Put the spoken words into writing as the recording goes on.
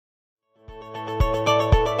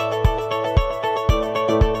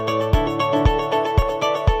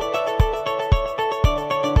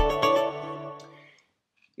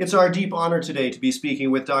It's our deep honor today to be speaking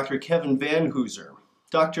with Dr. Kevin Vanhoozer.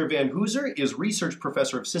 Dr. Vanhoozer is Research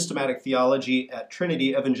Professor of Systematic Theology at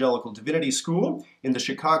Trinity Evangelical Divinity School in the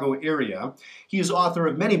Chicago area. He is author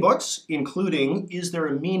of many books, including Is There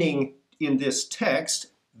a Meaning in This Text?,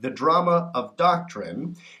 The Drama of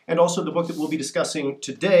Doctrine, and also the book that we'll be discussing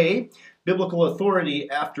today, Biblical Authority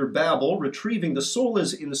After Babel, Retrieving the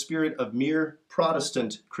Solas in the Spirit of Mere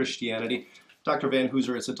Protestant Christianity. Dr.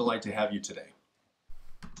 Vanhoozer, it's a delight to have you today.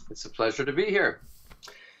 It's a pleasure to be here.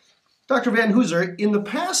 Dr. Vanhoozer, in the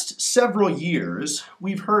past several years,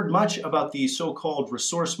 we've heard much about the so-called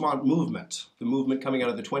ressourcement movement, the movement coming out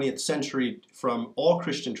of the 20th century from all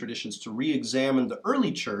Christian traditions to re-examine the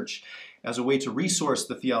early church as a way to resource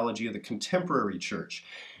the theology of the contemporary church.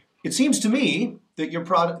 It seems to me that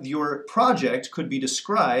your project could be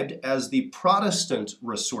described as the Protestant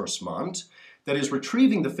ressourcement, that is,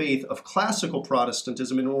 retrieving the faith of classical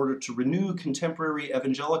Protestantism in order to renew contemporary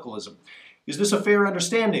evangelicalism. Is this a fair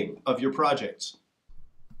understanding of your projects?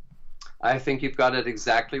 I think you've got it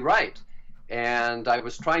exactly right. And I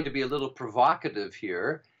was trying to be a little provocative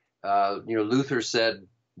here. Luther said,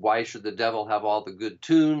 why should the devil have all the good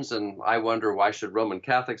tunes? And I wonder, why should Roman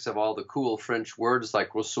Catholics have all the cool French words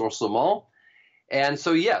like ressourcement? And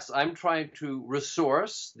so, yes, I'm trying to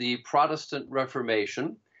resource the Protestant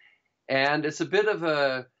Reformation. And it's a bit of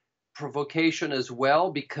a provocation as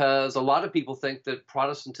well, because a lot of people think that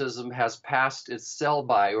Protestantism has passed its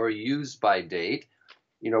sell-by or use-by date.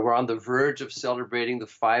 We're on the verge of celebrating the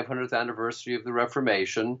 500th anniversary of the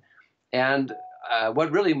Reformation. And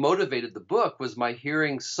what really motivated the book was my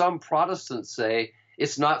hearing some Protestants say,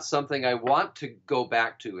 it's not something I want to go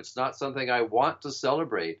back to. It's not something I want to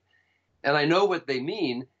celebrate. And I know what they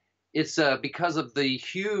mean. It's because of the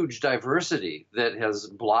huge diversity that has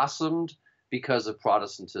blossomed because of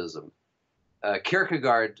Protestantism.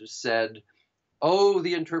 Kierkegaard said, oh,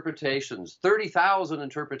 the interpretations, 30,000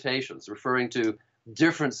 interpretations, referring to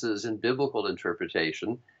differences in biblical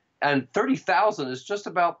interpretation. And 30,000 is just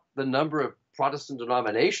about the number of Protestant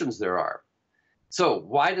denominations there are. So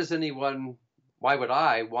why would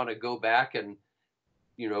I want to go back and,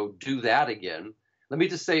 do that again? Let me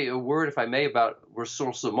just say a word, if I may, about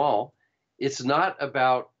ressourcement. It's not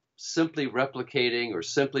about simply replicating or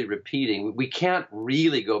simply repeating. We can't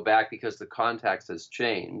really go back because the context has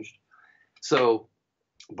changed. So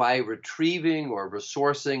by retrieving or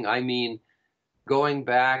resourcing, I mean going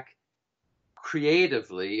back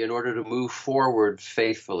creatively in order to move forward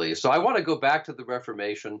faithfully. So I want to go back to the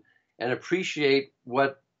Reformation and appreciate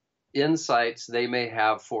what insights they may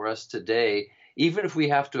have for us today, even if we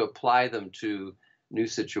have to apply them to new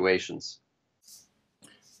situations.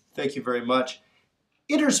 Thank you very much.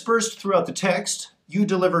 Interspersed throughout the text, you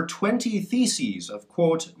deliver 20 theses of,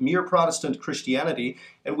 quote, mere Protestant Christianity,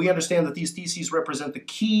 and we understand that these theses represent the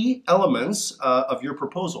key elements of your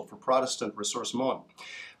proposal for Protestant ressourcement.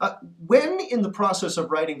 When in the process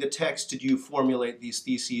of writing the text did you formulate these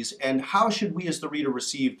theses, and how should we as the reader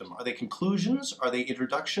receive them? Are they conclusions? Are they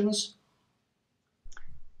introductions?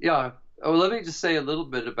 Yeah. Oh, let me just say a little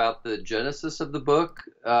bit about the genesis of the book.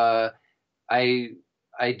 I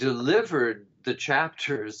delivered the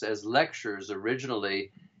chapters as lectures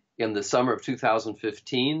originally in the summer of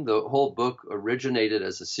 2015. The whole book originated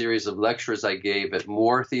as a series of lectures I gave at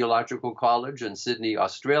Moore Theological College in Sydney,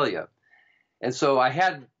 Australia. And so I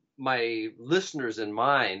had my listeners in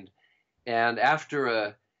mind, and after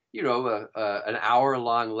an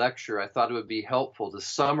hour-long lecture, I thought it would be helpful to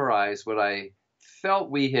summarize what I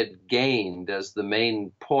felt we had gained as the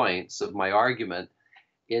main points of my argument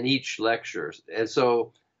in each lecture. And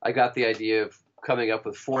so I got the idea of coming up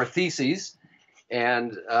with 4 theses,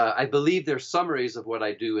 and I believe they're summaries of what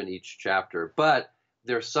I do in each chapter, but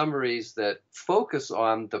they're summaries that focus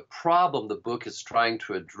on the problem the book is trying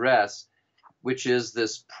to address, which is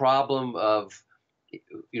this problem of,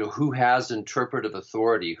 who has interpretive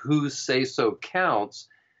authority, whose say-so counts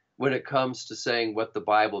when it comes to saying what the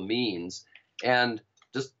Bible means. And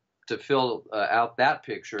just to fill out that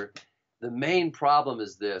picture, the main problem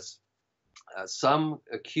is this. Some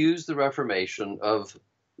accuse the Reformation of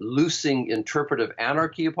loosing interpretive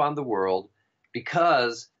anarchy upon the world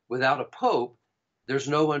because without a pope, there's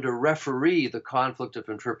no one to referee the conflict of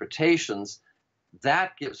interpretations.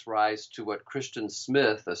 That gives rise to what Christian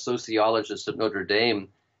Smith, a sociologist at Notre Dame,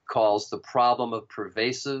 calls the problem of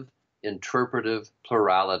pervasive interpretive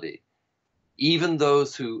plurality. Even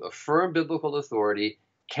those who affirm biblical authority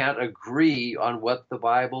can't agree on what the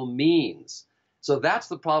Bible means. So that's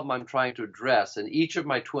the problem I'm trying to address, and each of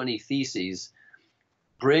my 20 theses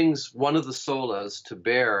brings one of the solas to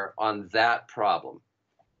bear on that problem.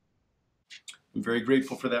 I'm very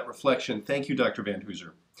grateful for that reflection. Thank you, Dr.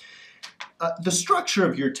 Vanhoozer. The structure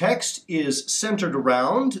of your text is centered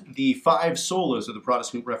around the 5 solas of the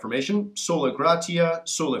Protestant Reformation: sola gratia,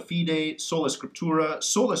 sola fide, sola scriptura,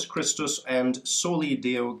 solus Christus, and soli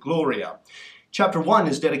Deo gloria. Chapter 1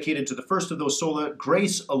 is dedicated to the first of those sola,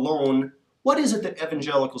 grace alone. What is it that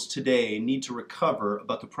evangelicals today need to recover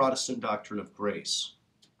about the Protestant doctrine of grace?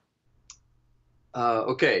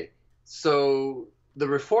 Okay, so the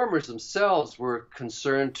reformers themselves were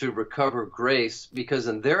concerned to recover grace because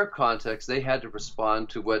in their context they had to respond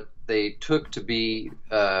to what they took to be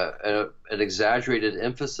an exaggerated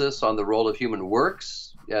emphasis on the role of human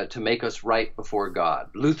works to make us right before God.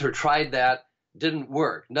 Luther tried that, didn't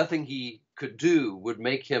work. Nothing he could do would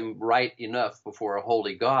make him right enough before a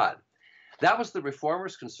holy God. That was the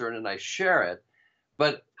reformers' concern, and I share it.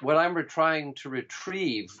 But what I'm trying to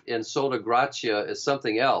retrieve in Sola Gratia is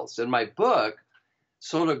something else. In my book,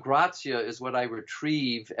 Sola Gratia is what I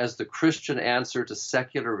retrieve as the Christian answer to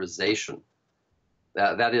secularization.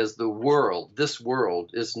 That is, the world, this world,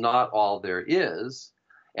 is not all there is.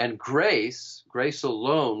 And grace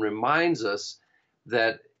alone, reminds us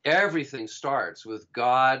that everything starts with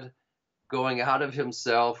God going out of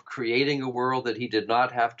himself, creating a world that he did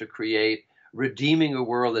not have to create, redeeming a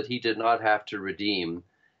world that he did not have to redeem.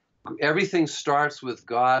 Everything starts with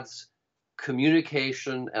God's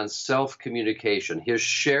communication and self-communication, his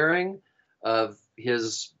sharing of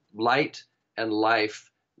his light and life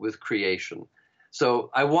with creation. So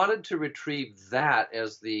I wanted to retrieve that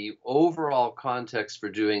as the overall context for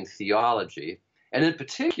doing theology. And in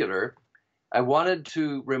particular, I wanted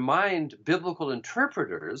to remind biblical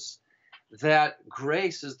interpreters that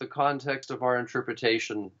grace is the context of our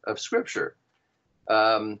interpretation of Scripture.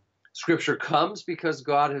 Scripture comes because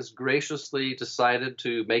God has graciously decided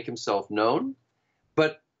to make himself known,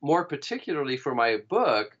 but more particularly for my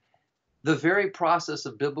book, the very process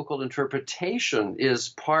of biblical interpretation is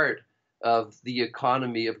part of the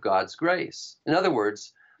economy of God's grace. In other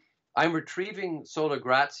words, I'm retrieving Sola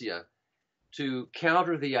Gratia to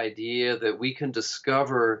counter the idea that we can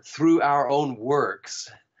discover through our own works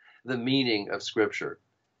the meaning of Scripture.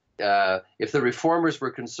 If the reformers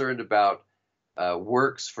were concerned about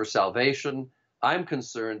works for salvation, I'm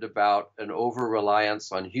concerned about an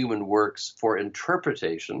over-reliance on human works for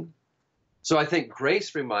interpretation. So I think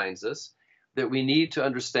grace reminds us that we need to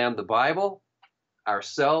understand the Bible,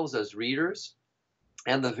 ourselves as readers,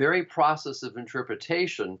 and the very process of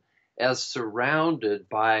interpretation as surrounded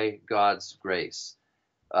by God's grace.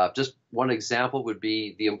 Just one example would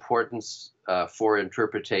be the importance for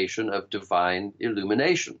interpretation of divine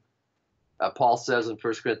illumination. Paul says in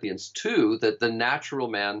 1 Corinthians 2 that the natural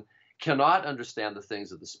man cannot understand the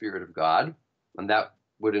things of the Spirit of God, and that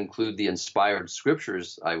would include the inspired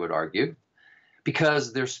scriptures, I would argue,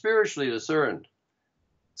 because they're spiritually discerned.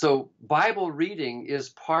 So Bible reading is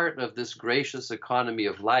part of this gracious economy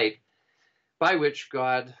of light by which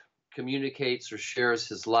God communicates or shares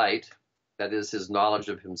his light, that is his knowledge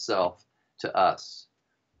of himself, to us.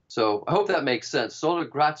 So I hope that makes sense. Sola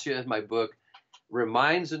Gratia in my book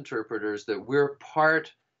reminds interpreters that we're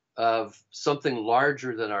part of something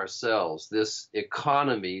larger than ourselves, this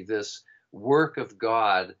economy, this work of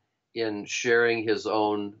God in sharing his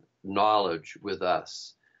own knowledge with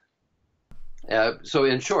us. So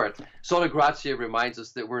in short, Sola Gratia reminds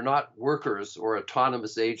us that we're not workers or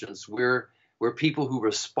autonomous agents. We're people who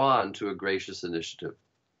respond to a gracious initiative.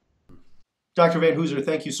 Dr. Vanhoozer,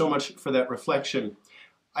 thank you so much for that reflection.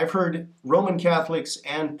 I've heard Roman Catholics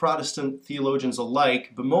and Protestant theologians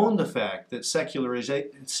alike bemoan the fact that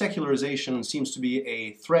secularization seems to be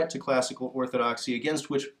a threat to classical orthodoxy against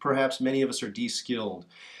which perhaps many of us are de-skilled.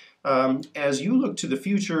 As you look to the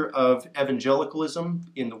future of evangelicalism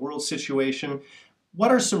in the world situation, what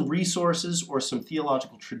are some resources or some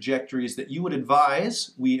theological trajectories that you would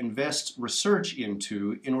advise we invest research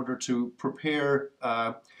into in order to prepare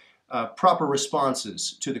proper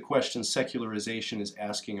responses to the question secularization is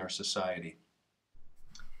asking our society?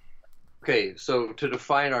 Okay, so to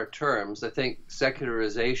define our terms, I think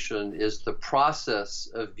secularization is the process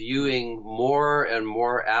of viewing more and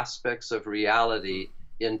more aspects of reality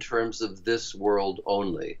in terms of this world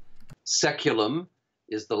only. Seculum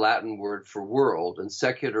is the Latin word for world, and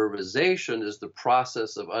secularization is the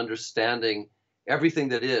process of understanding everything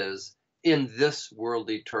that is in this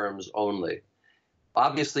worldly terms only.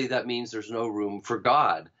 Obviously, that means there's no room for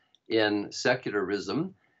God in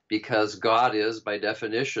secularism because God is, by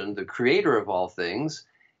definition, the creator of all things,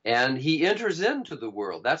 and he enters into the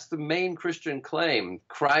world. That's the main Christian claim.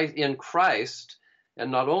 In Christ,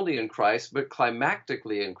 and not only in Christ, but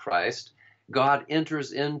climactically in Christ, God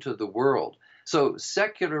enters into the world. So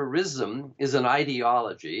secularism is an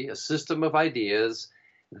ideology, a system of ideas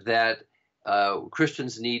that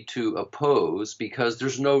Christians need to oppose because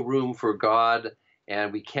there's no room for God,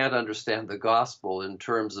 and we can't understand the gospel in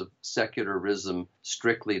terms of secularism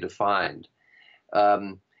strictly defined.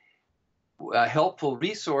 A helpful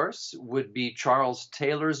resource would be Charles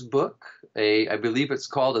Taylor's book. I believe it's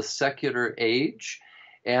called A Secular Age.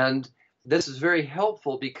 And this is very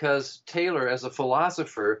helpful because Taylor, as a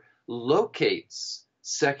philosopher, locates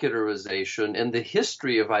secularization in the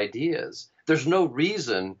history of ideas. There's no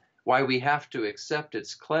reason why we have to accept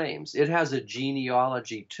its claims. It has a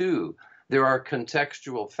genealogy too. There are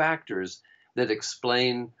contextual factors that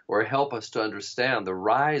explain or help us to understand the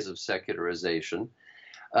rise of secularization.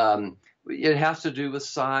 It has to do with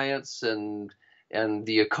science and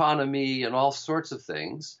the economy and all sorts of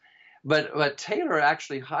things. But Taylor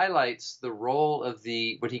actually highlights the role of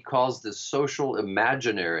what he calls the social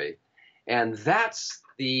imaginary. And that's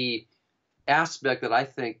the aspect that I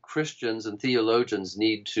think Christians and theologians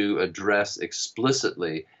need to address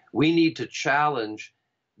explicitly. We need to challenge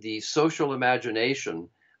the social imagination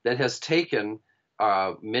that has taken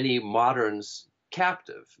many moderns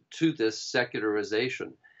captive to this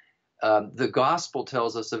secularization. The gospel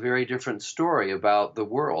tells us a very different story about the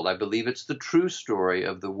world. I believe it's the true story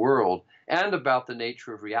of the world and about the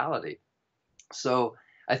nature of reality. So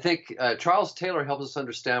I think Charles Taylor helps us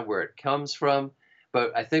understand where it comes from,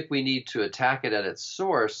 but I think we need to attack it at its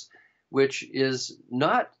source, which is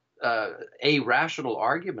not a rational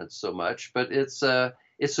argument so much, but it's a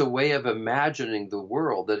way of imagining the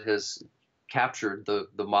world that has captured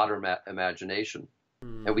the modern imagination.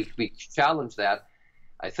 And we challenge that,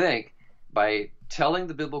 I think, by telling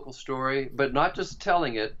the biblical story, but not just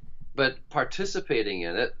telling it, but participating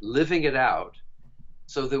in it, living it out,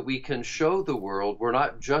 so that we can show the world we're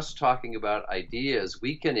not just talking about ideas,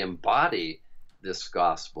 we can embody this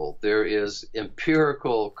gospel. There is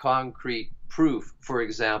empirical, concrete proof, for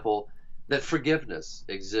example, that forgiveness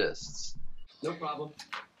exists. No problem.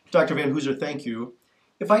 Dr. Vanhoozer, thank you.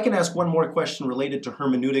 If I can ask one more question related to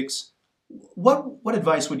hermeneutics, what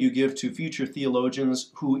advice would you give to future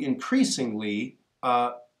theologians who increasingly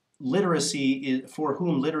for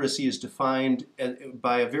whom literacy is defined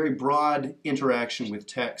by a very broad interaction with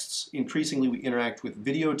texts? Increasingly, we interact with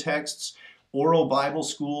video texts. Oral Bible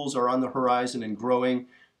schools are on the horizon and growing.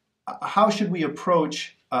 How should we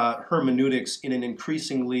approach hermeneutics in an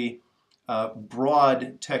increasingly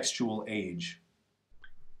broad textual age?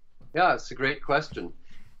 Yeah, it's a great question.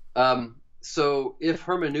 So if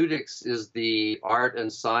hermeneutics is the art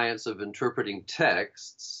and science of interpreting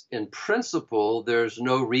texts, in principle, there's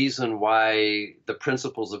no reason why the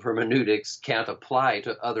principles of hermeneutics can't apply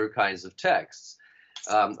to other kinds of texts.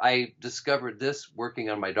 I discovered this working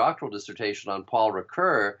on my doctoral dissertation on Paul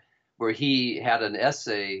Ricoeur, where he had an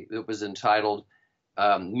essay that was entitled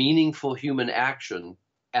Meaningful Human Action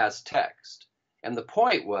as Text. And the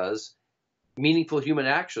point was, meaningful human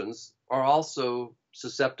actions are also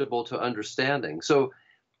susceptible to understanding. So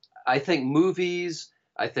I think movies,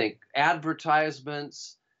 I think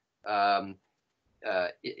advertisements,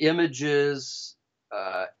 images,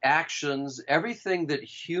 actions, everything that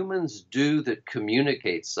humans do that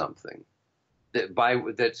communicates something,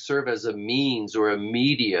 that serve as a means or a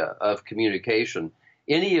media of communication,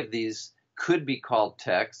 any of these could be called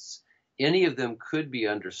texts, any of them could be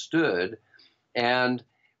understood, and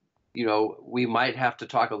we might have to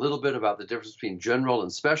talk a little bit about the difference between general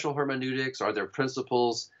and special hermeneutics. Are there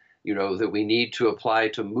principles, that we need to apply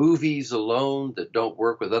to movies alone that don't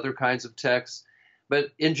work with other kinds of texts?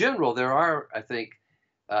 But in general, there are, I think,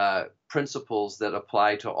 principles that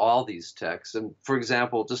apply to all these texts. And for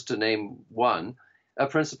example, just to name one, a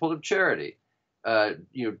principle of charity.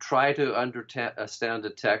 Try to understand a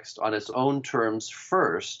text on its own terms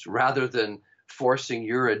first, rather than forcing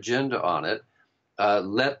your agenda on it.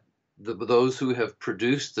 Let those who have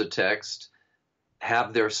produced the text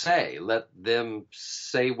have their say. Let them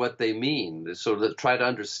say what they mean. So try to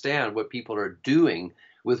understand what people are doing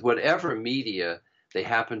with whatever media they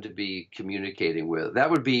happen to be communicating with. That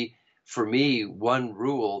would be, for me, one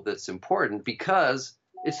rule that's important, because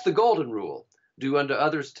it's the golden rule. Do unto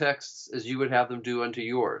others' texts as you would have them do unto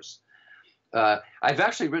yours. I've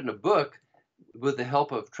actually written a book with the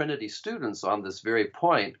help of Trinity students on this very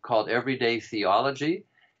point called Everyday Theology,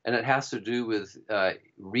 and it has to do with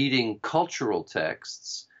reading cultural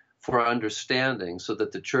texts for understanding, so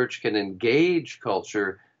that the church can engage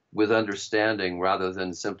culture with understanding rather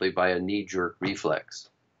than simply by a knee-jerk reflex.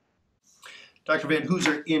 Dr.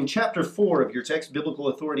 Vanhoozer, in chapter 4 of your text, Biblical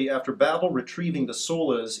Authority After Babel, Retrieving the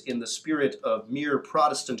Solas in the Spirit of Mere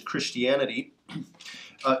Protestant Christianity,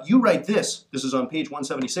 you write this is on page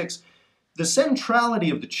 176, the centrality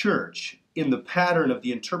of the church in the pattern of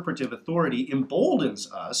the interpretive authority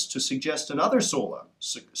emboldens us to suggest another sola,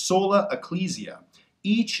 sola ecclesia.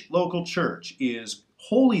 Each local church is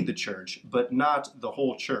wholly the church, but not the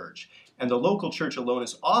whole church. And the local church alone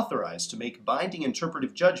is authorized to make binding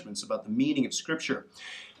interpretive judgments about the meaning of Scripture.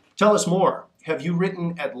 Tell us more. Have you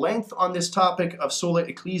written at length on this topic of sola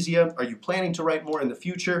ecclesia? Are you planning to write more in the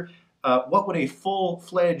future? What would a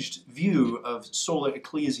full-fledged view of sola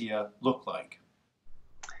ecclesia look like?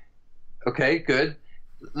 Okay, good.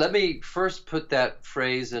 Let me first put that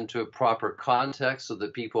phrase into a proper context so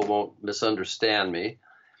that people won't misunderstand me.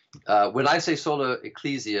 When I say sola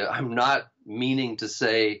ecclesia, I'm not meaning to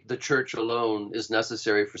say the church alone is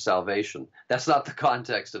necessary for salvation. That's not the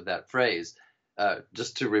context of that phrase.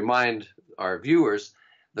 Just to remind our viewers,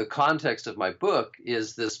 the context of my book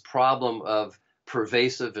is this problem of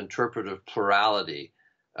pervasive interpretive plurality,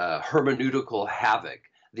 hermeneutical havoc,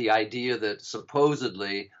 the idea that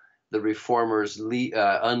supposedly the reformers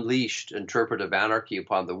unleashed interpretive anarchy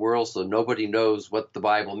upon the world, so nobody knows what the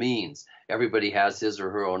Bible means. Everybody has his or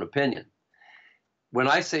her own opinion. When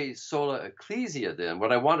I say sola ecclesia, then,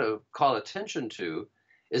 what I want to call attention to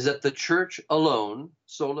is that the church alone,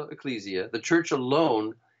 sola ecclesia, the church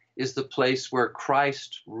alone is the place where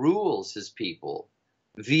Christ rules his people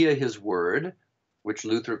via his word, which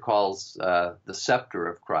Luther calls the scepter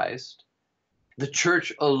of Christ. The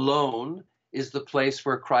church alone is the place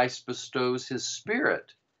where Christ bestows his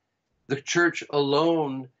Spirit. The church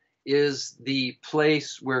alone is the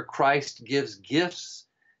place where Christ gives gifts,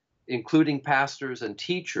 including pastors and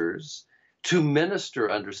teachers, to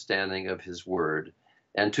minister understanding of his word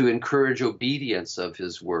and to encourage obedience of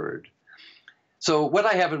his word. So what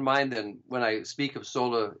I have in mind then when I speak of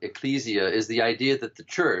sola ecclesia is the idea that the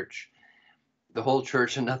church, the whole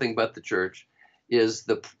church and nothing but the church, is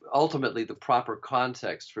ultimately the proper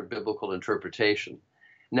context for biblical interpretation.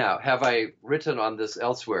 Now, have I written on this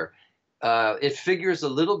elsewhere? It figures a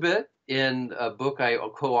little bit in a book I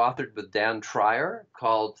co-authored with Dan Trier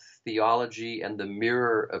called Theology and the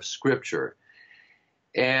Mirror of Scripture.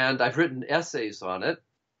 And I've written essays on it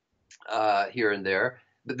here and there.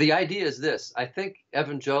 But the idea is this. I think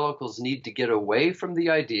evangelicals need to get away from the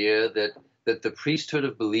idea that the priesthood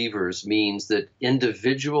of believers means that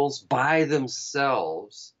individuals by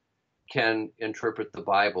themselves can interpret the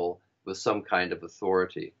Bible with some kind of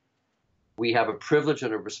authority. We have a privilege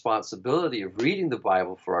and a responsibility of reading the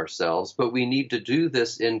Bible for ourselves, but we need to do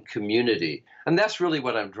this in community. And that's really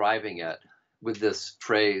what I'm driving at with this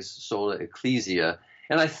phrase, sola ecclesia.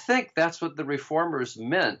 And I think that's what the Reformers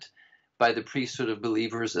meant by the priesthood of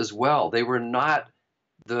believers as well. They were not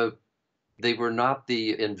the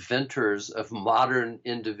inventors of modern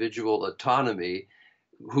individual autonomy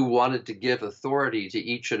who wanted to give authority to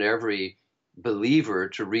each and every believer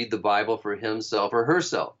to read the Bible for himself or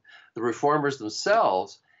herself. The Reformers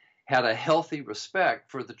themselves had a healthy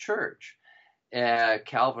respect for the church.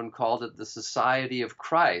 Calvin called it the Society of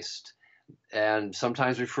Christ and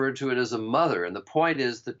sometimes referred to it as a mother. And the point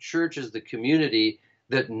is the church is the community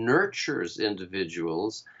that nurtures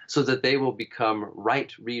individuals so that they will become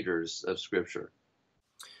right readers of Scripture.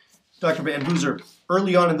 Dr. Vanhoozer,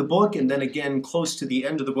 early on in the book, and then again close to the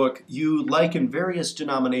end of the book, you liken various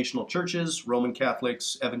denominational churches, Roman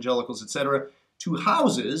Catholics, evangelicals, etc., to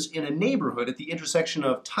houses in a neighborhood at the intersection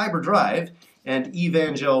of Tiber Drive and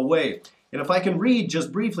Evangel Way. And if I can read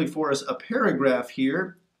just briefly for us a paragraph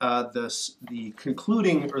here, the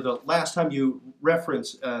concluding, or the last time you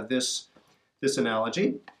reference this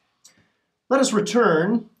analogy. Let us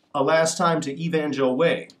return a last time to Evangel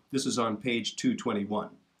Way. This is on page 221.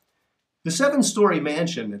 The 7-story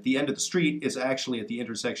mansion at the end of the street is actually at the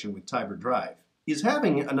intersection with Tiber Drive, is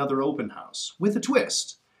having another open house with a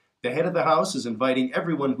twist. The head of the house is inviting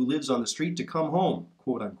everyone who lives on the street to come home,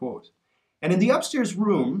 quote unquote. And in the upstairs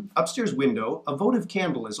window, a votive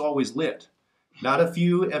candle is always lit. Not a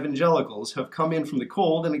few evangelicals have come in from the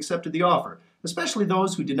cold and accepted the offer, especially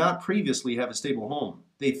those who did not previously have a stable home.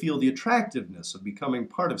 They feel the attractiveness of becoming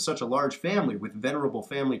part of such a large family with venerable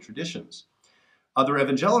family traditions. Other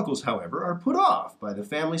evangelicals, however, are put off by the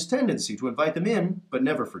family's tendency to invite them in, but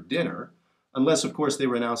never for dinner, unless, of course, they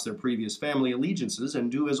renounce their previous family allegiances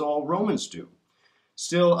and do as all Romans do.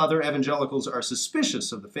 Still, other evangelicals are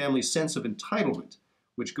suspicious of the family's sense of entitlement,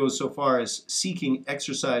 which goes so far as seeking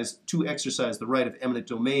to exercise the right of eminent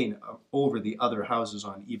domain over the other houses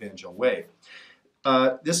on Evangel Way.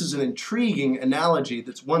 This is an intriguing analogy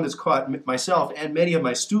that's caught myself and many of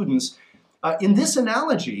my students. In this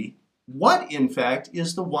analogy, what, in fact,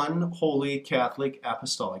 is the one holy Catholic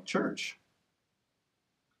Apostolic Church?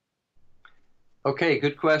 Okay,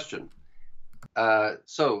 good question.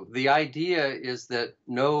 So the idea is that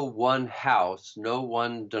no one house, no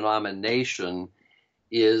one denomination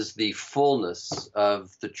is the fullness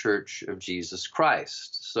of the Church of Jesus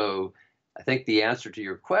Christ. So I think the answer to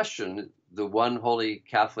your question, the one holy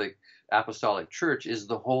Catholic Apostolic Church, is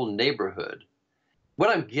the whole neighborhood. What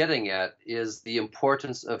I'm getting at is the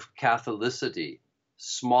importance of Catholicity,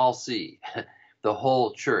 small c, the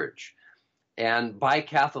whole church. And by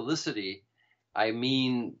Catholicity, I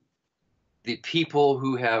mean the people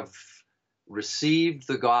who have received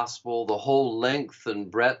the gospel, the whole length and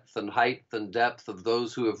breadth and height and depth of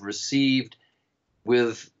those who have received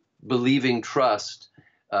with believing trust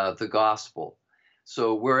the gospel.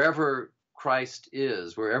 So wherever Christ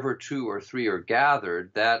is, wherever two or three are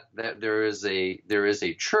gathered, that there is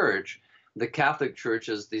a church. The Catholic Church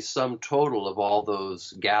is the sum total of all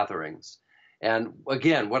those gatherings. And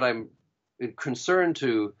again, what I'm concerned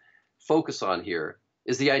to focus on here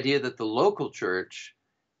is the idea that the local church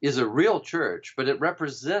is a real church, but it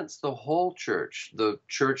represents the whole church, the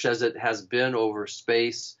church as it has been over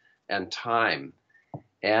space and time.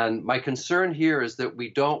 And my concern here is that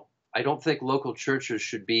I don't think local churches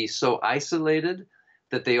should be so isolated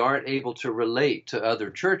that they aren't able to relate to other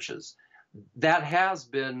churches. That has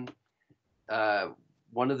been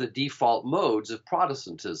one of the default modes of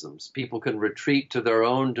Protestantism. People can retreat to their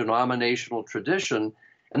own denominational tradition,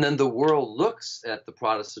 and then the world looks at the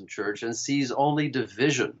Protestant church and sees only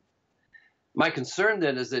division. My concern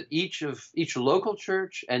then is that each local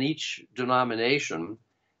church and each denomination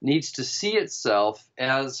needs to see itself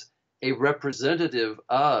as a representative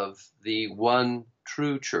of the one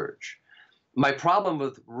true church. My problem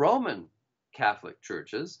with Roman Catholic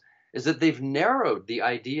churches is that they've narrowed the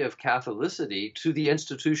idea of Catholicity to the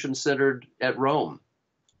institution centered at Rome.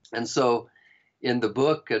 And so in the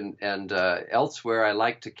book and elsewhere, I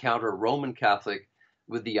like to counter Roman Catholic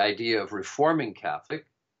with the idea of reforming Catholic,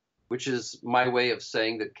 which is my way of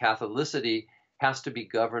saying that Catholicity has to be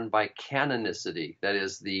governed by canonicity, that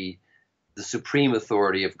is the supreme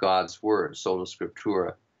authority of God's word, sola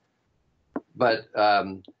scriptura. But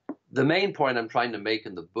the main point I'm trying to make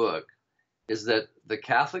in the book is that the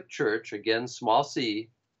Catholic Church, again, small c,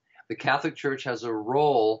 the Catholic Church has a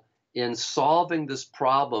role in solving this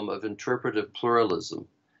problem of interpretive pluralism.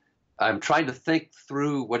 I'm trying to think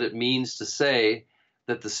through what it means to say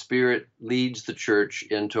that the Spirit leads the church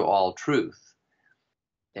into all truth.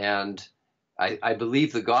 And I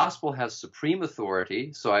believe the gospel has supreme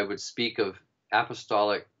authority, so I would speak of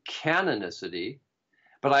apostolic canonicity.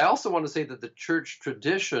 But I also want to say that the church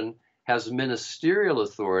tradition has ministerial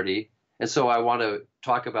authority, and so I want to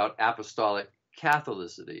talk about apostolic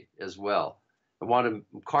Catholicity as well. I want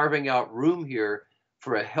to carving out room here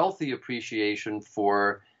for a healthy appreciation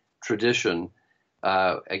for tradition,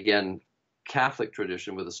 again, Catholic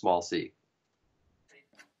tradition with a small c.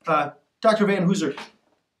 Dr. Vanhoozer,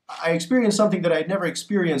 I experienced something that I'd never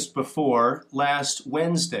experienced before last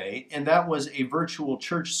Wednesday, and that was a virtual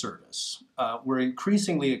church service. We're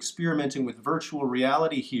increasingly experimenting with virtual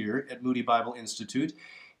reality here at Moody Bible Institute,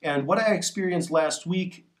 and what I experienced last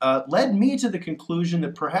week led me to the conclusion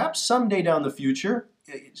that perhaps someday down the future,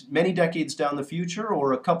 many decades down the future,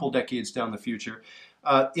 or a couple decades down the future,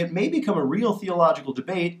 it may become a real theological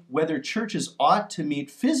debate whether churches ought to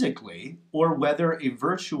meet physically or whether a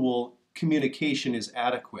virtual communication is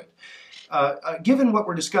adequate. Given what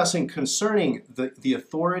we're discussing concerning the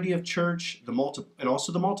authority of church, and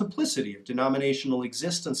also the multiplicity of denominational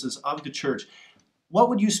existences of the church, what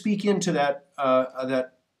would you speak into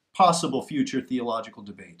that possible future theological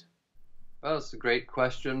debate? Well, it's a great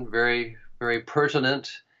question, very, very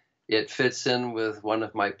pertinent. It fits in with one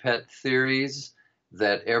of my pet theories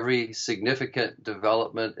that every significant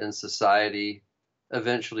development in society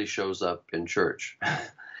eventually shows up in church.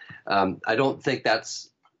 I don't think that's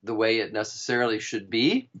the way it necessarily should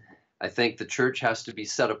be. I think the church has to be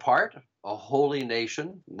set apart, a holy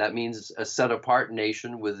nation. That means a set apart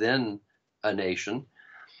nation within a nation.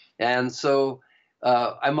 And so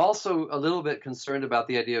I'm also a little bit concerned about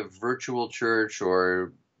the idea of virtual church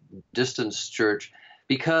or distance church,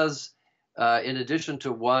 because in addition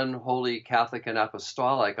to one holy Catholic and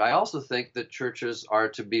apostolic, I also think that churches are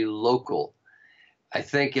to be local. I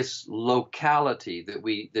think it's locality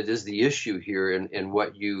that is the issue here in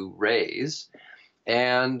what you raise.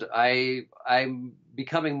 And I'm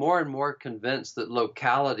becoming more and more convinced that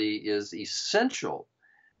locality is essential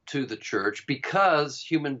to the church because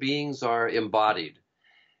human beings are embodied.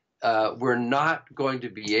 We're not going to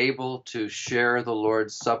be able to share the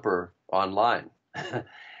Lord's Supper online.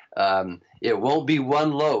 It won't be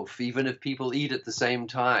one loaf, even if people eat at the same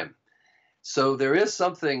time. So there is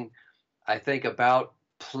something, I think, about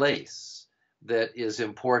place that is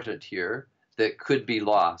important here that could be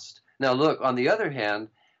lost. Now, look, on the other hand,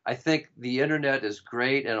 I think the internet is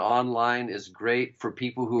great and online is great for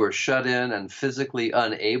people who are shut in and physically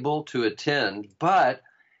unable to attend, but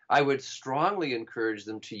I would strongly encourage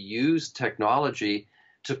them to use technology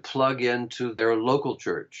to plug into their local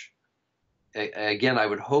church. Again, I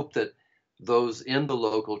would hope that those in the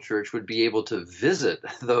local church would be able to visit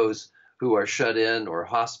those who are shut in or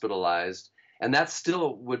hospitalized. And that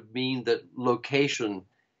still would mean that location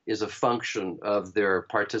is a function of their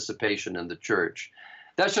participation in the church.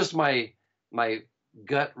 That's just my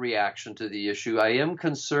gut reaction to the issue. I am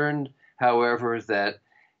concerned, however, that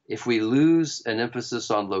if we lose an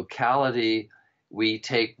emphasis on locality, we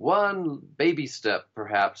take one baby step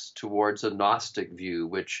perhaps towards a Gnostic view,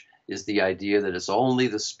 which is the idea that it's only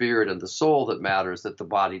the spirit and the soul that matters, that the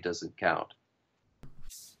body doesn't count.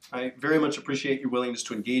 I very much appreciate your willingness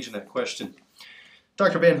to engage in that question.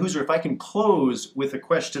 Dr. Vanhoozer, if I can close with a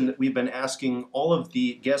question that we've been asking all of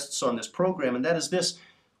the guests on this program, and that is this: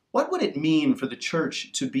 what would it mean for the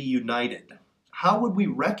church to be united? How would we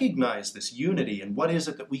recognize this unity, and what is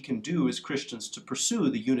it that we can do as Christians to pursue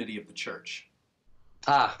the unity of the church?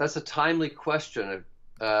 That's a timely question.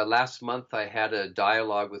 Last month I had a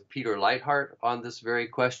dialogue with Peter Leithart on this very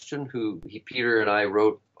question. Peter and I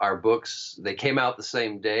wrote our books. They came out the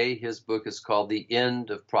same day. His book is called The End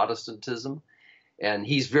of Protestantism, and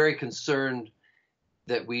he's very concerned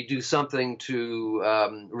that we do something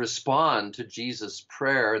to respond to Jesus'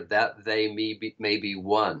 prayer that they may be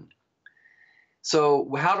one.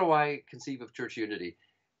 So how do I conceive of church unity?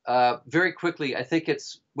 Very quickly, I think it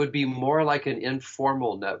would be more like an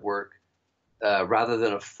informal network rather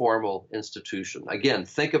than a formal institution. Again,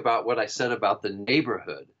 think about what I said about the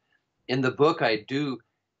neighborhood. In the book, I do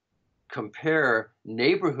compare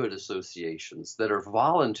neighborhood associations that are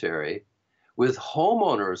voluntary with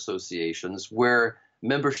homeowner associations where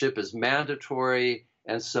membership is mandatory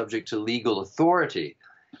and subject to legal authority.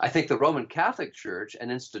 I think the Roman Catholic Church,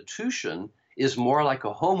 an institution, is more like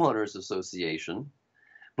a homeowners association,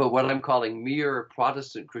 but what I'm calling mere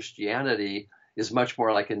Protestant Christianity is much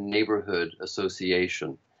more like a neighborhood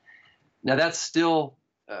association. Now that's still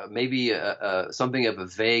maybe something of a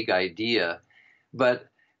vague idea, but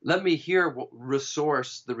let me here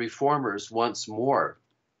resource the Reformers once more.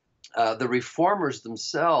 The Reformers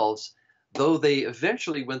themselves, though they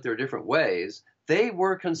eventually went their different ways, they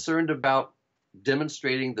were concerned about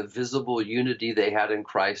demonstrating the visible unity they had in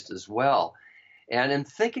Christ as well. And in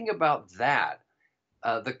thinking about that,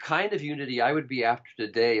 the kind of unity I would be after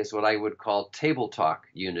today is what I would call table talk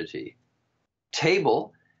unity.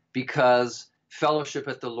 Table, because fellowship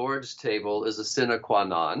at the Lord's table is a sine qua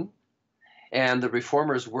non, and the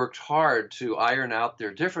Reformers worked hard to iron out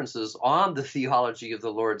their differences on the theology of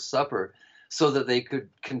the Lord's Supper so that they could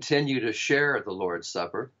continue to share the Lord's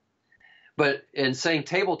Supper. But in saying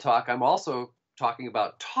table talk, I'm also talking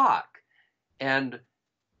about talk. And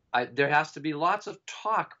there has to be lots of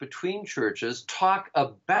talk between churches, talk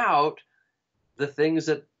about the things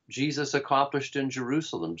that Jesus accomplished in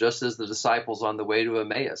Jerusalem, just as the disciples on the way to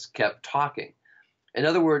Emmaus kept talking. In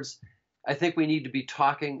other words, I think we need to be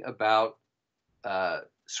talking about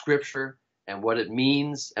Scripture and what it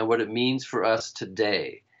means for us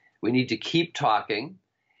today. We need to keep talking,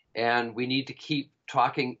 and we need to keep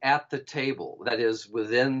talking at the table, that is,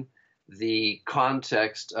 within the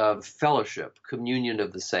context of fellowship, communion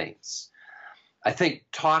of the saints. I think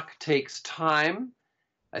talk takes time.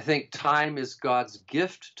 I think time is God's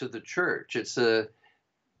gift to the church. It's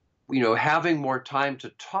having more time to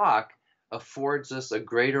talk affords us a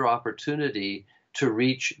greater opportunity to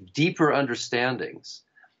reach deeper understandings.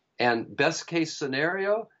 And best case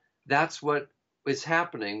scenario, that's what is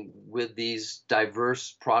happening with these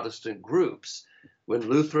diverse Protestant groups. When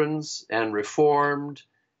Lutherans and Reformed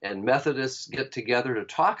and Methodists get together to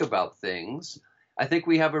talk about things, I think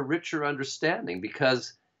we have a richer understanding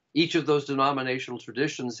because each of those denominational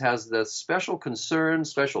traditions has the special concern,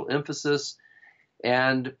 special emphasis,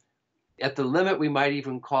 and at the limit, we might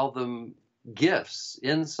even call them gifts,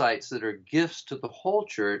 insights that are gifts to the whole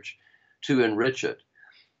church to enrich it.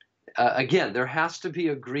 Again, there has to be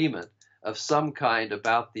agreement of some kind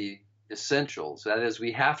about the essentials. That is,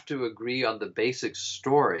 we have to agree on the basic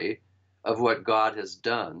story of what God has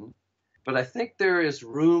done. But I think there is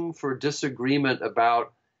room for disagreement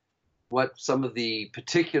about what some of the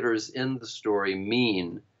particulars in the story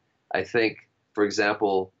mean. I think, for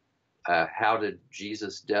example, how did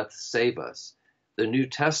Jesus' death save us? The New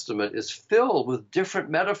Testament is filled with different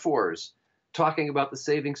metaphors talking about the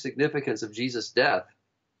saving significance of Jesus' death.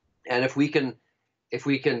 And if we can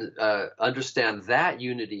understand that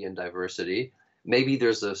unity and diversity, maybe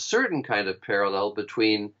there's a certain kind of parallel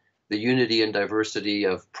between the unity and diversity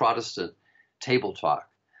of Protestant table talk.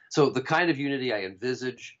 So the kind of unity I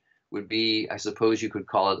envisage would be, I suppose you could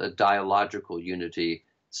call it a dialogical unity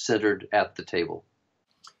centered at the table.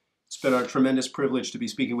 It's been our tremendous privilege to be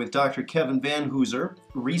speaking with Dr. Kevin Vanhoozer,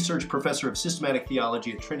 Research Professor of Systematic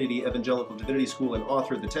Theology at Trinity Evangelical Divinity School and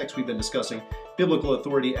author of the text we've been discussing, Biblical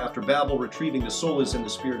Authority After Babel, Retrieving the Solas in the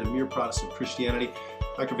Spirit of Mere Protestant Christianity.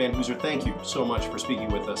 Dr. Vanhoozer, thank you so much for speaking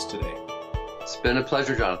with us today. It's been a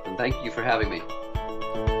pleasure, Jonathan. Thank you for having me.